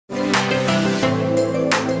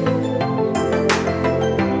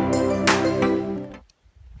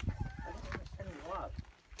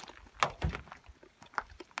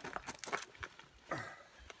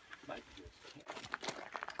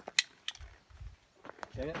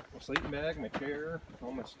tent, my sleeping bag, my chair,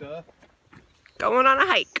 all my stuff. Going on a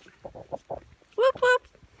hike. Whoop whoop.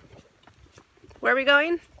 Where are we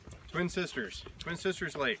going? Twin Sisters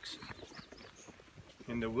Lakes.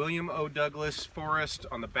 In the William O. Douglas Forest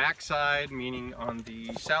on the back side, meaning on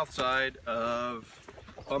the south side of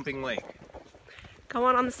Bumping Lake.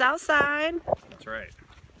 Going on the south side. That's right.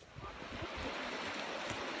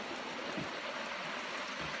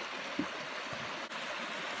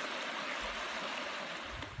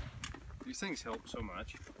 These things help so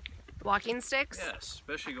much. Walking sticks? Yes,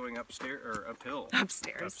 especially going upstairs or uphill.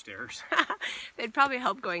 Upstairs. Upstairs. They'd probably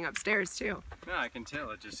help going upstairs too. No, I can tell.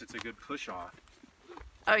 It's a good push off.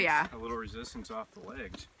 Oh yeah. A little resistance off the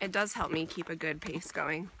legs. It does help me keep a good pace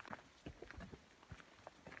going.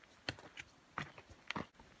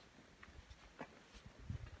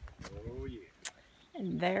 Oh yeah.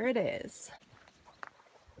 And there it is.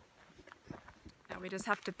 Now we just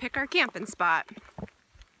have to pick our camping spot.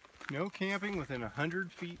 No camping within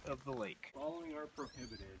 100 feet of the lake. Following are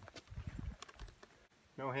prohibited.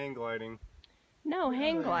 No hang gliding. No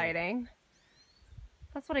hang gliding.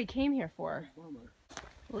 That's what I came here for.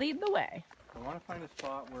 Lead the way. I want to find a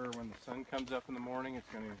spot where when the sun comes up in the morning, it's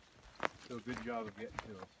going to do a good job of getting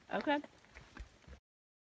to us. Okay.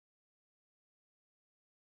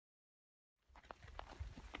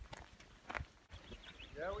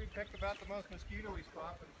 Yeah, we picked about the most mosquito-y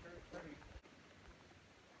spot, but it's very pretty.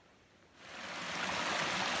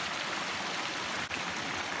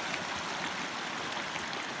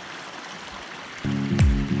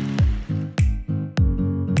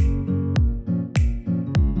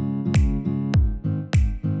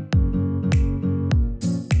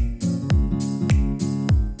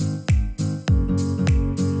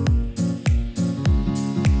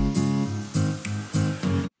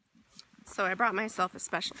 So I brought myself a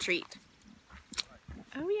special treat.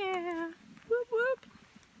 Oh yeah, whoop whoop.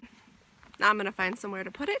 Now I'm gonna find somewhere to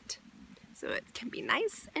put it so it can be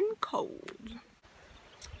nice and cold.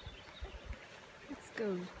 Let's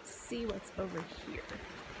go see what's over here.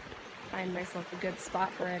 Find myself a good spot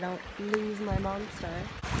where I don't lose my monster.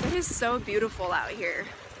 It is so beautiful out here.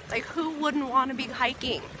 Like, who wouldn't want to be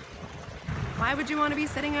hiking? Why would you want to be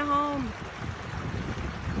sitting at home?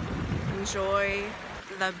 Enjoy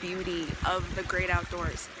the beauty of the great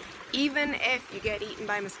outdoors, even if you get eaten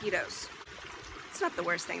by mosquitoes. It's not the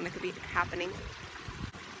worst thing that could be happening.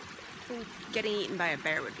 I think getting eaten by a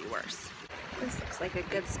bear would be worse. This looks like a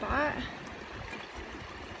good spot.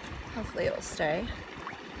 Hopefully it'll stay.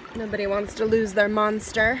 Nobody wants to lose their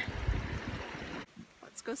monster.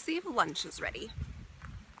 Let's go see if lunch is ready.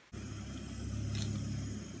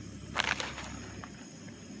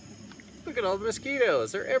 Look at all the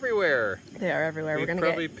mosquitoes. They're everywhere. They are everywhere. We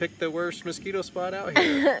probably picked the worst mosquito spot out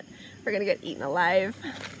here. We're gonna get eaten alive.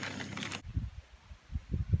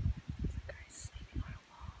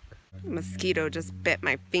 Mosquito just bit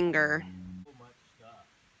my finger. So much stuff.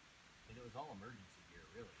 And it was all emergency gear,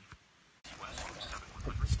 really.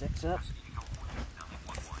 Put the sticks up.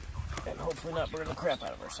 And hopefully not burn the crap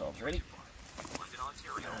out of ourselves. Ready?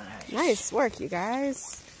 Nice work, you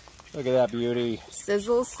guys. Look at that beauty.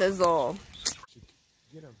 Sizzle, sizzle.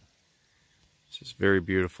 Get 'em. This is very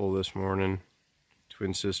beautiful this morning.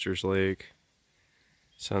 Twin Sisters Lake.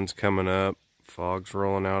 Sun's coming up. Fog's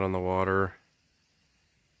rolling out on the water.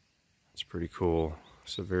 It's pretty cool.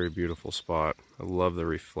 It's a very beautiful spot. I love the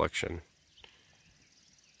reflection.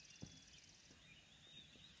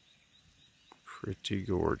 Pretty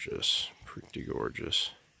gorgeous. Pretty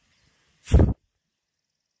gorgeous.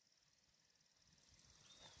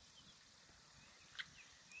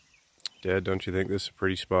 Dad, don't you think this is a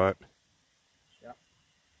pretty spot? Yeah.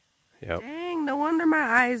 Yep. Dang, no wonder my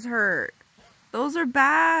eyes hurt. Those are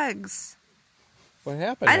bags. What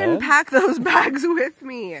happened, I didn't pack those bags with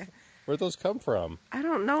me. Where'd those come from? I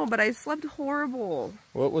don't know, but I slept horrible.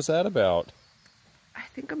 What was that about? I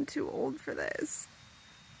think I'm too old for this.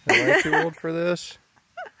 Am I too old for this?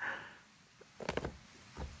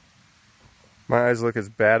 My eyes look as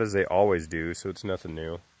bad as they always do, so it's nothing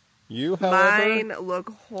new. You, however, mine look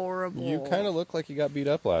horrible. You kind of look like you got beat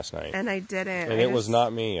up last night. And I didn't. And it was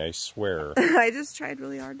not me, I swear. I just tried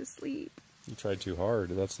really hard to sleep. You tried too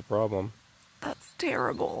hard, that's the problem. That's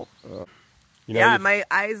terrible. You know, yeah, my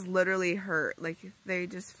eyes literally hurt. Like, they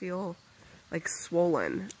just feel like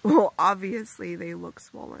swollen. Well, obviously they look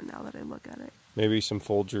swollen now that I look at it. Maybe some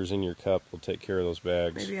Folgers in your cup will take care of those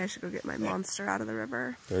bags. Maybe I should go get my monster out of the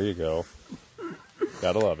river. There you go.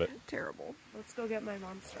 Gotta love it. Terrible. Let's go get my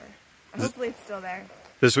monster. Hopefully it's still there.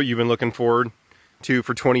 This is what you've been looking forward to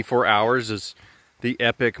for 24 hours is the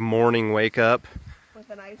epic morning wake up. With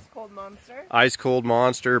an ice cold monster? Ice cold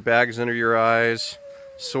monster, bags under your eyes,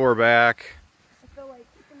 sore back. I feel like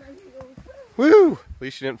kicking my heels. Woo! At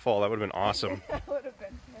least you didn't fall. That would have been awesome. That would have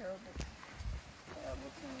been terrible.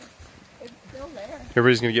 It's still there.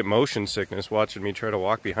 Everybody's going to get motion sickness watching me try to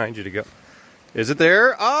walk behind you to go. Is it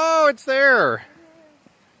there? Oh, it's there.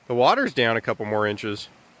 The water's down a couple more inches.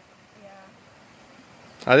 Yeah.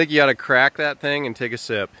 I think you got to crack that thing and take a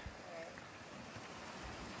sip.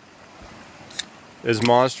 Right. Is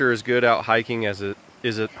Monster as good out hiking as it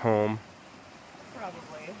is at home?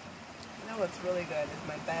 Probably. You know what's really good is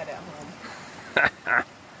my bed at home.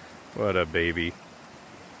 What a baby.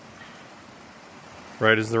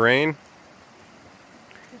 Right as the rain.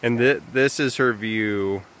 And this is her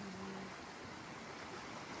view.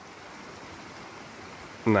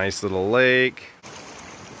 Nice little lake.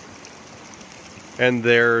 And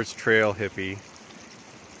there's Trail Hippie.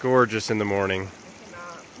 Gorgeous in the morning. I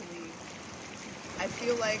cannot believe. I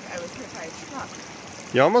feel like I was hit by a truck.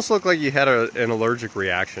 You almost look like you had an allergic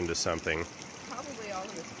reaction to something. Probably all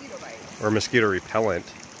the mosquito bites. Or mosquito repellent.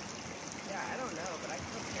 Yeah, I don't know, but I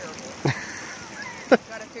feel terrible.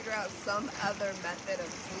 Gotta figure out some other method of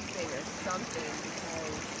sleeping or something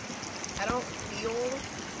because I don't feel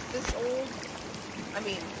this old. I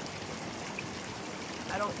mean,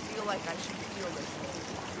 I don't feel like I should feel this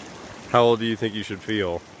old. How old do you think you should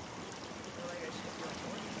feel? I feel like I should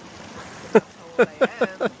feel 40. That's how old I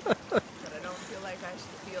am. But I don't feel like I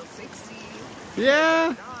should feel 60.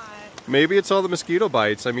 Yeah. Maybe it's all the mosquito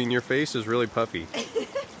bites. I mean, your face is really puffy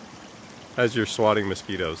as you're swatting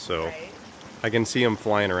mosquitoes, so Right? I can see them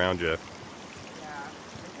flying around you. Yeah,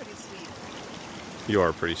 I'm pretty sweet. You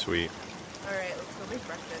are pretty sweet. Alright, let's go make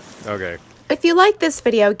breakfast. Okay. If you like this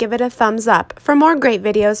video, give it a thumbs up. For more great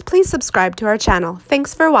videos, please subscribe to our channel.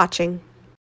 Thanks for watching.